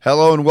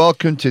Hello and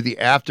welcome to the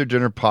After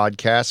Dinner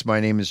Podcast.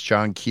 My name is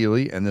John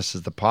Kealey, and this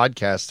is the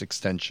podcast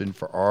extension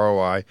for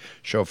ROI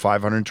Show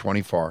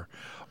 524.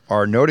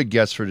 Our noted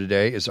guest for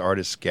today is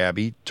artist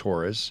Gabriella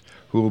Torres,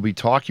 who will be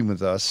talking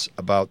with us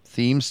about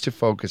themes to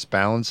focus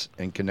balance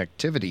and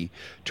connectivity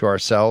to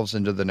ourselves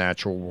and to the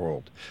natural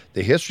world.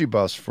 The history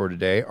buffs for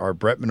today are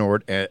Brett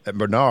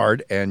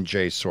Monnard and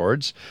Jay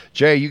Swords.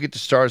 Jay, you get to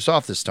start us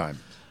off this time.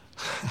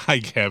 Hi,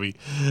 Gabby.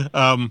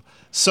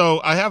 So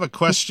I have a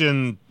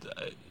question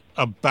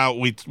about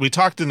we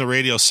talked in the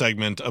radio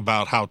segment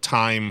about how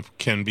time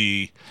can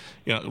be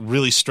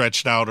really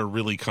stretched out or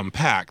really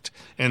compact,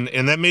 and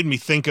that made me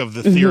think of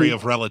the theory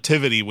of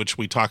relativity, which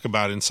we talk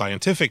about in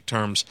scientific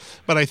terms,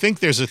 but I think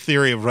there's a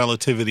theory of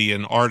relativity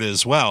in art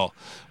as well,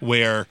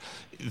 where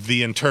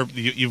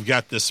you've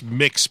got this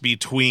mix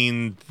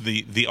between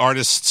the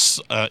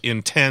artist's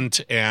intent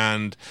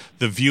and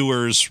the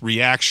viewer's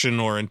reaction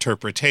or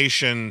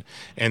interpretation,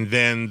 and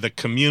then the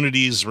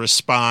community's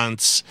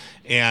response.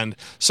 And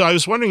so I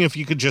was wondering if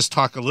you could just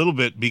talk a little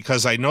bit,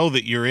 because I know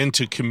that you're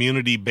into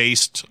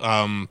community-based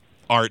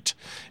art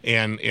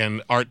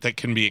and art that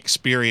can be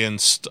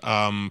experienced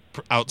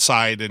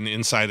outside and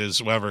inside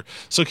as well.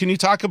 So can you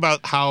talk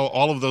about how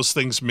all of those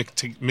things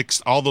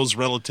mix all those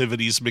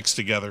relativities mix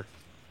together?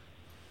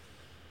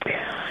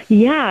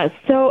 Yeah,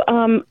 so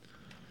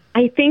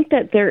I think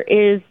that there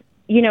is,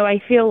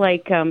 I feel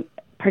like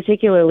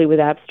particularly with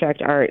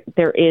abstract art,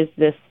 there is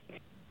this,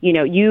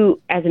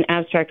 you as an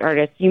abstract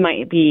artist, you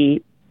might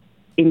be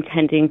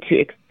intending to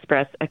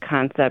express a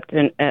concept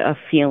and a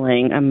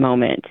feeling, a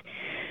moment,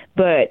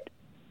 but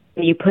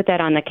you put that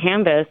on the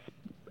canvas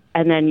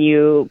and then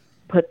you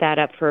put that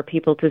up for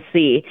people to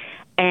see.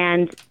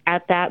 And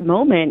at that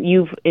moment,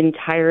 you've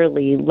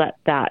entirely let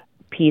that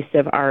piece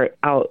of art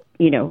out,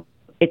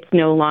 it's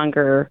no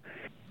longer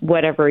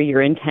whatever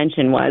your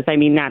intention was. I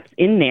mean, that's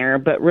in there,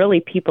 but really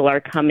people are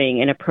coming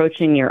and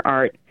approaching your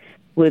art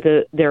with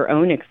their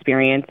own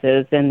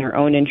experiences and their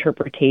own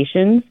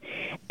interpretations.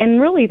 And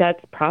really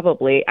that's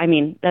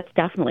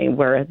definitely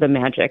where the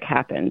magic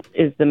happens,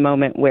 is the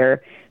moment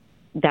where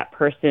that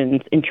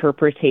person's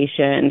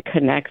interpretation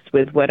connects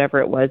with whatever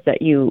it was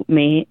that you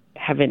may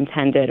have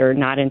intended or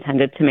not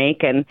intended to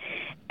make. And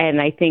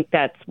I think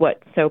that's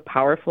what's so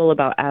powerful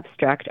about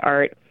abstract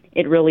art.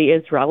 It really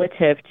is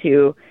relative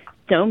to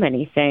so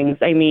many things.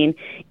 I mean,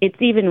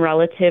 it's even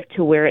relative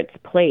to where it's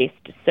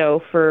placed.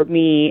 So for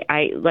me,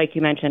 like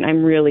you mentioned,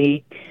 I'm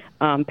really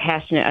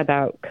passionate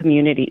about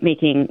community,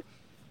 making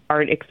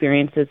art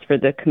experiences for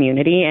the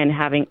community and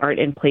having art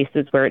in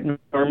places where it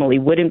normally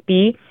wouldn't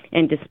be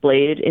and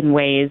displayed in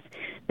ways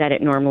that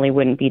it normally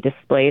wouldn't be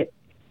displayed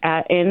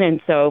in.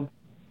 And so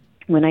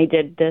when I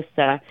did this,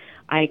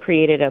 I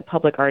created a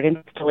public art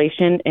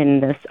installation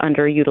in this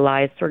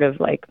underutilized sort of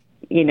like,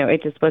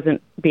 it just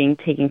wasn't being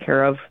taken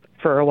care of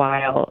for a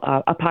while,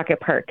 a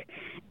pocket park.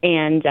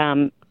 And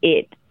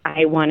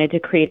I wanted to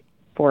create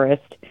a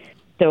forest.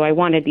 So I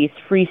wanted these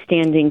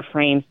freestanding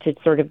frames to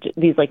sort of,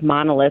 these like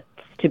monoliths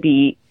to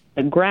be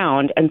the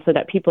ground, and so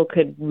that people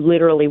could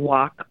literally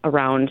walk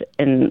around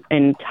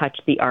and touch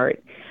the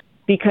art.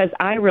 Because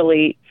I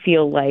really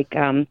feel like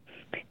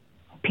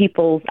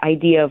people's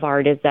idea of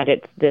art is that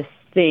it's this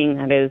thing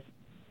that is,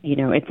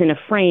 it's in a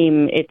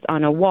frame, it's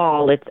on a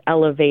wall, it's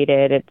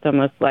elevated, it's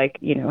almost like,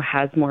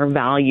 has more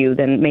value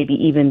than maybe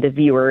even the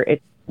viewer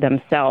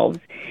themselves.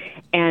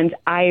 And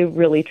I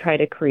really try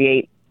to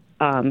create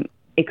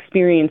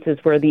experiences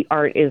where the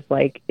art is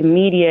like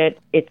immediate,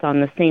 it's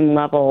on the same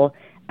level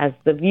as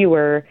the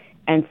viewer,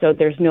 and so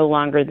there's no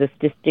longer this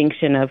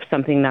distinction of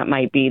something that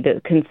might be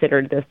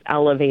considered this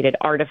elevated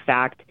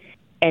artifact,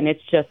 and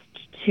it's just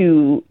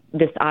to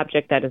this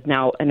object that is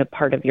now a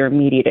part of your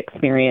immediate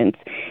experience.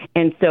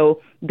 And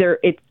so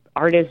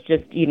art is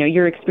just,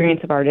 your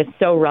experience of art is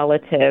so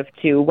relative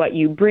to what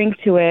you bring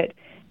to it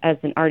as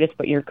an artist,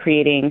 what you're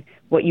creating,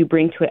 what you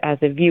bring to it as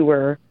a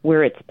viewer,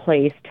 where it's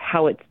placed,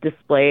 how it's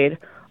displayed.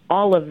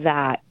 All of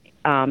that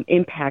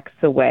impacts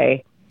the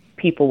way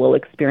people will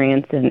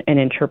experience and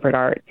interpret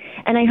art.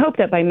 And I hope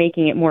that by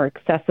making it more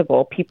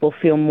accessible, people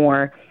feel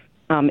more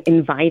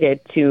invited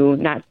to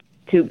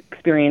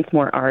experience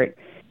more art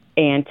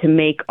and to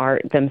make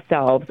art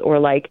themselves, or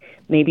like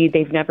maybe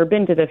they've never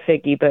been to the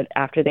Figgy, but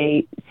after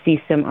they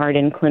see some art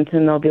in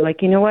Clinton, they'll be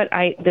like, you know what,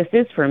 this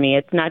is for me.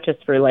 It's not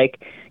just for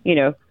like,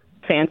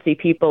 fancy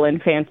people in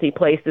fancy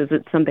places.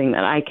 It's something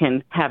that I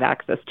can have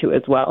access to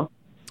as well.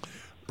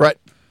 Brett.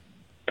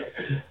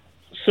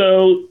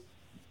 So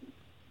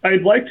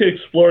I'd like to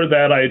explore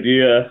that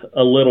idea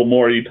a little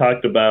more. You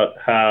talked about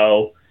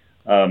how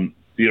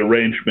the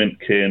arrangement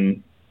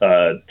can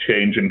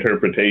change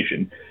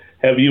interpretation.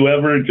 Have you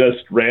ever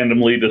just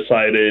randomly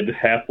decided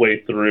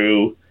halfway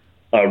through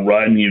a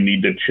run you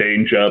need to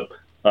change up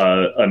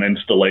an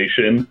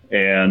installation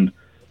and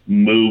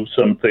move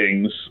some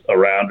things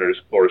around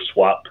or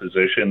swap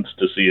positions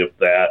to see if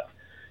that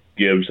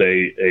gives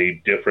a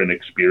different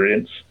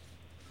experience?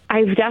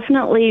 I've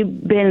definitely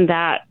been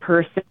that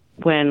person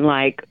when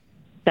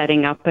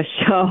setting up a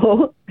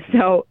show.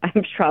 So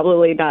I'm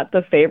probably not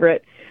the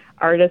favorite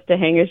artist to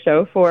hang a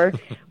show for,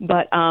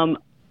 but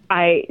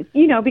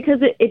because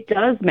it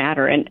does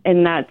matter,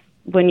 and that's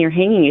when you're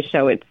hanging a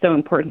show, it's so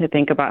important to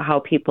think about how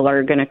people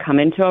are going to come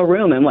into a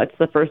room and what's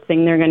the first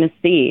thing they're going to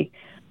see.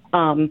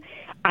 I'm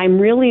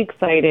really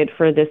excited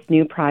for this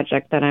new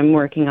project that I'm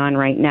working on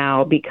right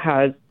now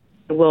because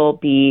we'll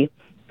be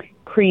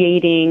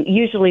creating,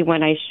 usually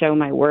when I show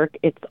my work,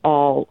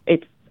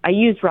 I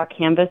use raw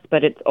canvas,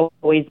 but it's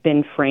always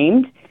been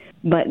framed.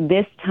 But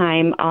this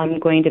time I'm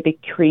going to be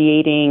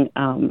creating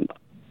the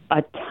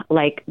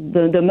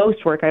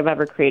most work I've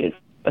ever created.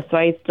 So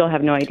I still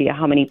have no idea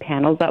how many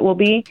panels that will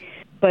be,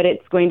 but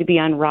it's going to be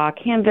on raw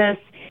canvas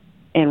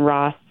and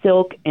raw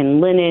silk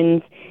and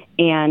linens,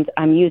 and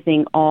I'm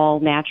using all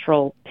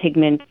natural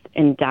pigments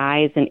and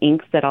dyes and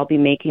inks that I'll be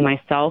making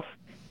myself.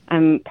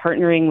 I'm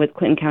partnering with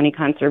Clinton County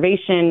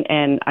Conservation,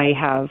 and I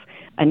have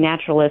a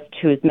naturalist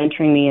who is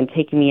mentoring me and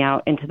taking me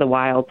out into the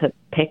wild to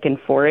pick and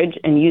forage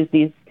and use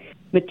these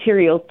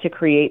materials to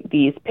create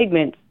these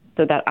pigments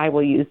so that I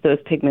will use those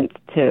pigments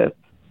to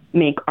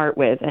make art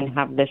with and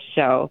have this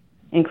show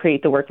and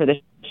create the work for the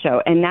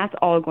show. And that's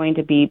all going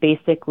to be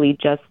basically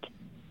just,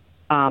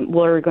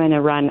 we're going to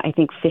run, I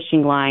think,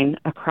 fishing line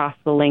across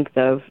the length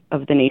of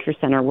the Nature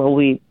Center where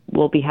we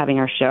will be having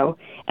our show.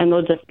 And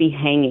they'll just be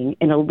hanging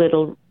in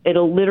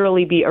it'll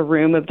literally be a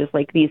room of just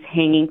like these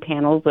hanging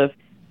panels of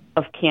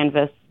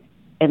canvas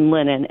and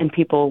linen, and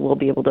people will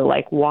be able to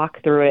like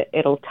walk through it.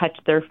 It'll touch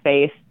their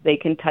face. They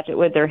can touch it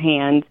with their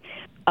hands.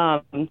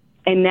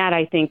 And that,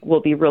 I think,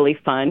 will be really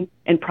fun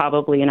and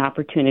probably an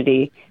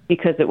opportunity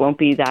because it won't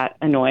be that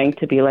annoying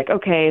to be like,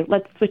 okay,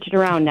 let's switch it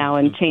around now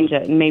and change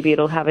it. And maybe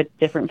it'll have a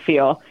different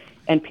feel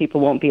and people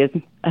won't be as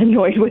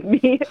annoyed with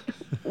me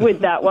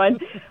with that one.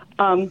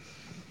 And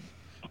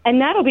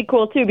that'll be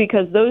cool, too,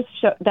 because those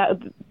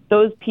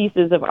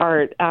pieces of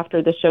art,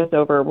 after the show's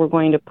over, we're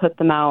going to put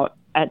them out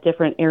at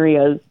different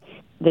areas,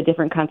 the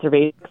different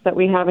conservations that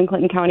we have in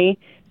Clinton County.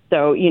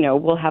 So,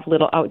 we'll have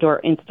little outdoor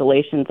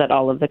installations at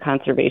all of the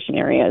conservation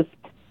areas.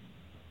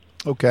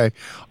 Okay.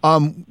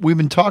 We've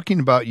been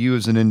talking about you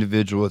as an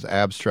individual with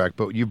abstract,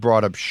 but you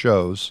brought up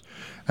shows.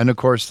 And, of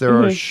course, there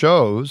are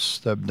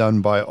shows that are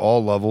done by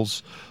all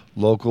levels,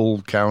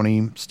 local,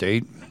 county,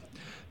 state,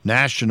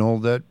 national,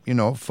 that,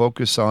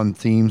 focus on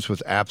themes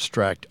with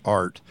abstract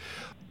art.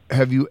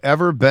 Have you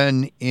ever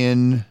been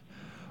in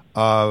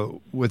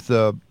with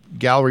the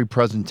gallery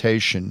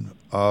presentation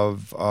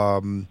of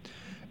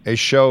a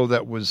show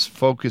that was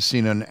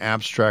focusing on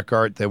abstract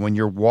art, that when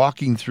you're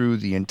walking through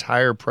the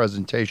entire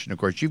presentation, of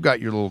course, you've got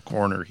your little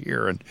corner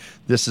here, and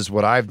this is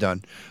what I've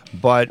done.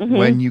 But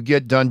when you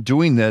get done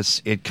doing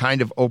this, it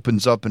kind of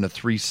opens up in a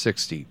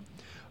 360.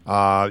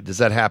 Does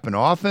that happen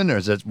often, or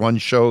is that one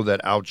show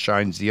that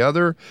outshines the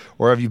other?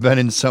 Or have you been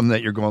in some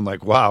that you're going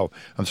like, wow,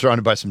 I'm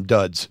surrounded by some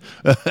duds?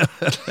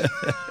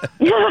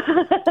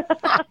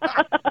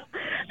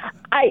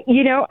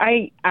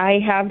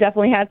 I have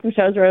definitely had some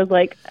shows where I was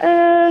like,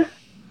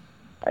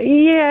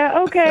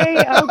 yeah, okay,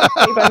 I'll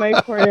stay by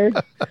my corner.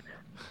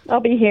 I'll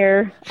be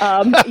here.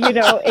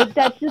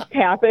 That just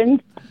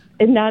happens,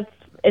 and that's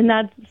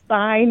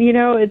fine.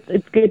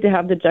 It's good to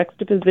have the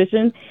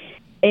juxtaposition.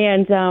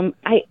 And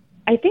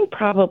I think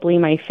probably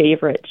my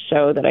favorite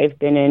show that I've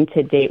been in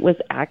to date was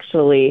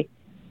actually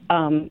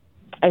a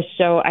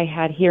show I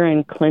had here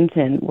in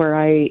Clinton where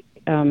I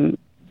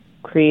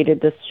created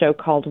this show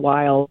called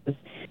Wild.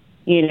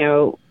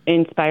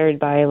 Inspired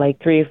by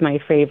like 3 of my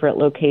favorite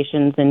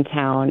locations in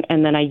town.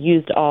 And then I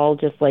used all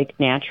just like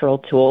natural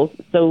tools.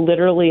 So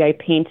literally I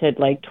painted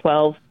like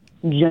 12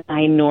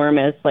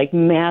 ginormous, like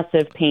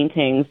massive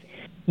paintings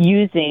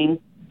using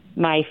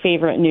my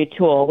favorite new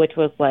tool, which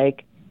was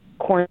like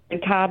corn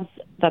cobs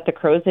that the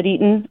crows had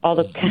eaten all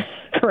the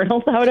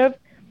kernels out of.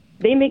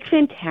 They make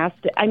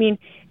fantastic. I mean,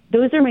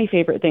 those are my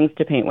favorite things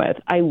to paint with.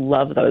 I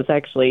love those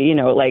actually,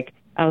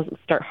 I'll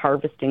start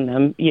harvesting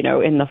them,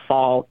 in the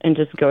fall and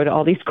just go to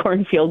all these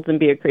cornfields and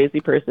be a crazy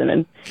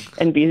person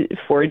and be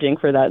foraging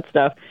for that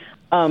stuff.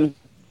 And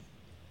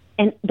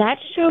that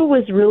show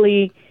was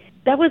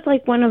that was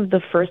like one of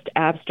the first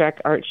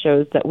abstract art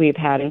shows that we've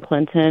had in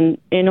Clinton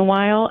in a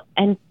while.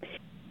 And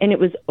it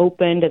was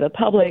open to the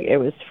public. It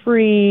was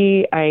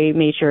free. I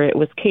made sure it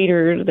was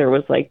catered. There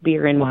was like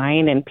beer and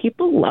wine, and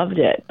people loved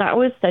it. That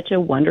was such a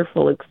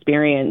wonderful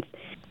experience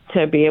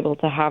to be able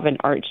to have an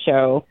art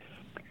show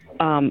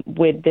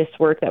with this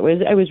work I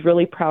was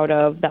really proud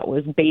of, that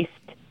was based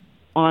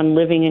on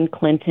living in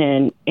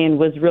Clinton and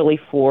was really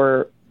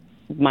for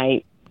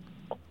my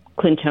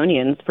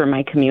Clintonians, for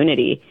my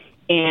community.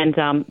 And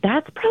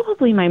that's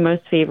probably my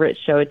most favorite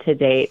show to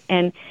date.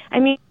 And I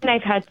mean,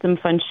 I've had some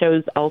fun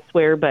shows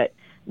elsewhere, but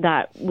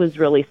that was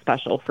really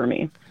special for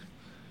me.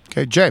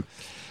 Okay, Jay.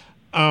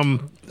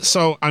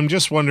 So I'm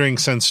just wondering,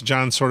 since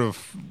John sort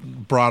of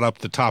brought up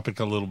the topic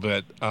a little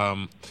bit,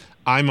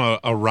 I'm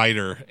a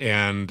writer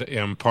and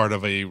am part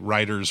of a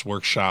writer's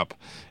workshop,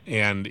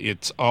 and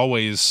it's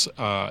always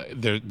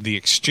the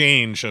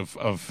exchange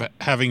of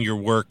having your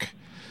work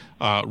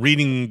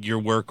reading your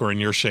work, or in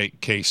your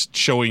case,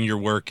 showing your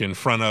work in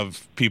front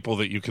of people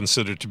that you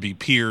consider to be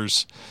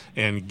peers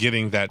and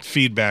getting that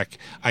feedback,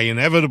 I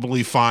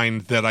inevitably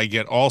find that I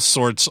get all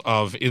sorts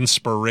of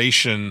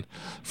inspiration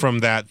from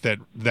that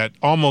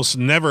almost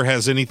never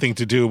has anything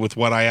to do with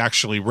what I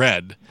actually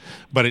read,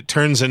 but it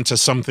turns into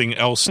something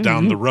else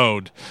down the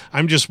road.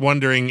 I'm just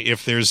wondering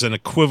if there's an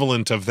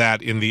equivalent of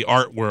that in the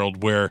art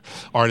world, where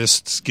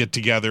artists get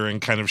together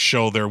and kind of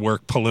show their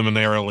work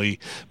preliminarily,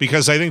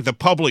 because I think the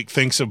public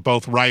thinks of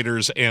both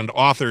writers and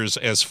authors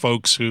as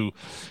folks who,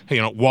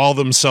 wall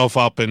themselves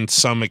up in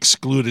some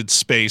excluded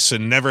space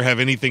and never have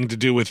anything to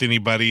do with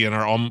anybody and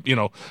are,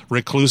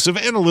 reclusive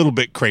and a little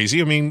bit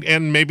crazy. I mean,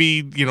 and maybe,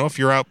 if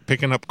you're out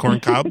picking up corn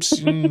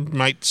cobs, you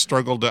might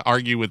struggle to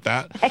argue with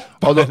that.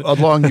 Although,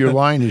 along your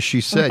line, as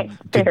she said,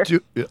 to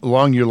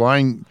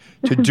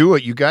do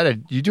it, you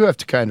do have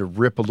to kind of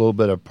rip a little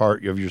bit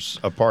apart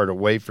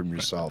away from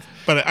yourself.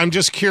 But I'm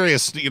just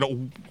curious,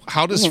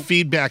 how does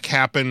feedback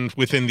happen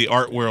within the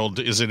art world?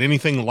 Is it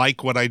anything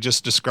like what I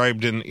just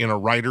described in a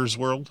writer's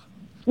world?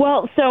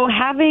 Well, so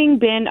having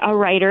been a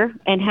writer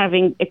and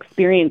having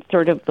experienced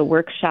sort of the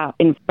workshop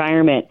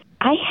environment,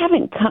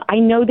 I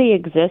know they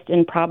exist,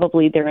 and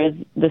probably there is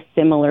the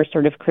similar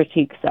sort of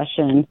critique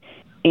session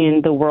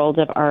in the world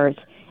of art,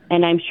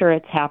 and I'm sure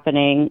it's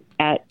happening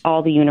at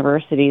all the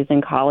universities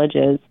and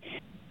colleges.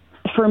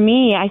 For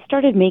me, I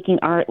started making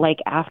art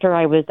after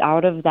I was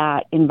out of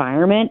that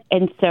environment,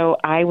 and so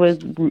I was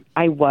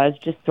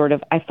just sort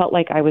of, I felt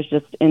like I was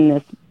just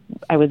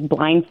I was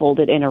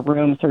blindfolded in a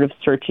room, sort of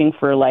searching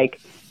for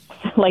like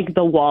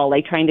the wall,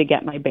 trying to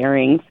get my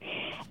bearings.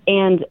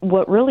 And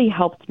what really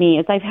helped me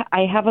is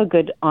I have a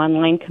good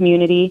online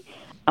community.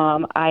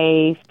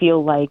 I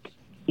feel like,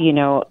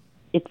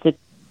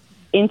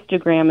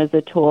 Instagram is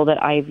a tool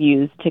that I've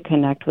used to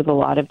connect with a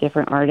lot of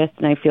different artists,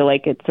 and I feel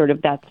like it's sort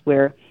of, that's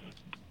where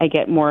I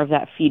get more of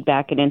that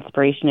feedback and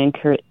inspiration and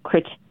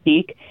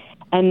critique.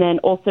 And then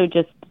also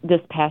just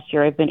this past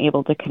year, I've been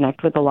able to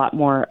connect with a lot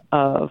more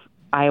of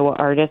Iowa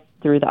artists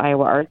through the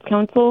Iowa Arts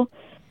Council,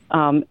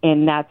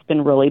 and that's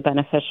been really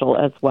beneficial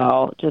as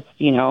well. Just,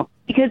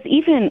 because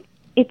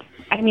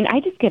I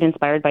just get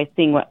inspired by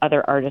seeing what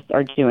other artists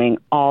are doing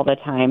all the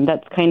time.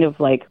 That's kind of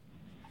like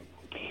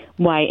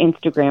my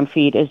Instagram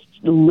feed is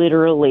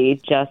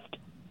literally just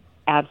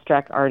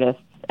abstract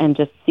artists and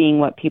just seeing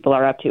what people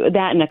are up to.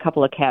 That and a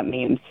couple of cat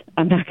memes.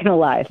 I'm not going to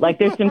lie.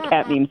 There's some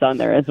cat memes on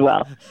there as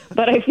well.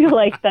 But I feel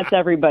like that's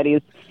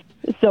everybody's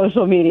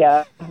social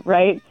media,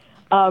 right?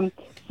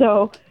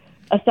 So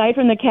aside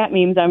from the cat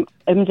memes,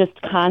 I'm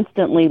just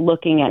constantly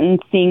looking at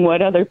and seeing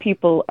what other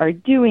people are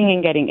doing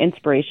and getting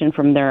inspiration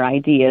from their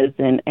ideas.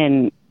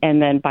 And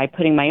then by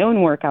putting my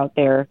own work out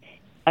there,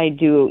 I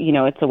do,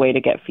 it's a way to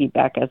get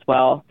feedback as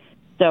well.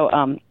 So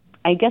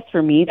I guess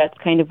for me, that's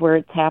kind of where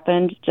it's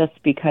happened,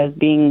 just because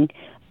being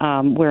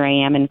where I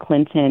am in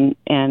Clinton,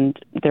 and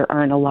there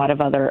aren't a lot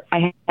of other,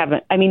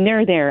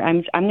 they're there.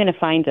 I'm going to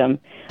find them.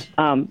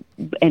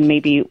 And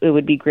maybe it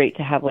would be great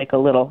to have a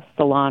little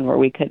salon where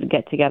we could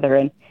get together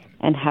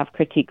and have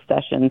critique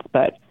sessions,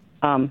 but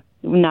I'm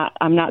not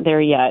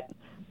there yet.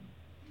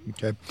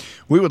 Okay.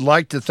 We would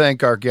like to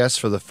thank our guest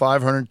for the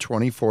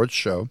 524th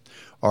show,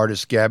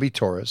 artist Gabby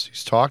Torres.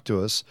 He's talked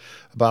to us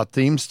about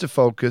themes to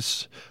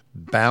focus,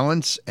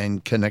 balance,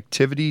 and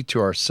connectivity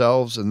to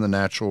ourselves and the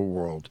natural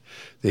world.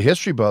 The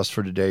history buffs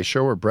for today's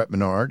show are Brett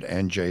Monnard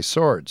and Jay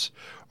Swords.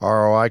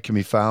 ROI can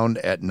be found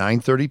at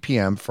 9:30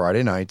 p.m.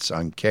 Friday nights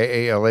on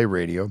KALA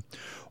Radio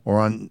or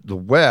on the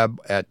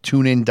web at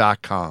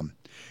tunein.com.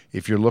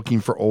 If you're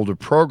looking for older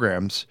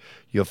programs,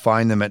 you'll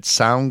find them at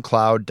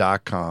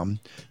soundcloud.com.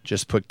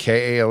 Just put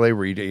KALA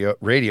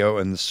Radio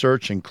in the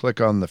search and click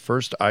on the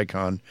first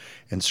icon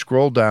and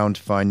scroll down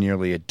to find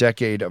nearly a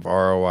decade of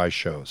ROI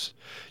shows.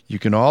 You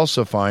can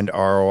also find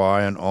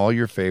ROI on all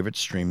your favorite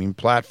streaming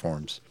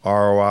platforms.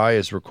 ROI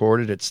is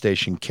recorded at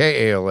station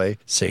KALA,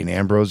 St.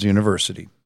 Ambrose University.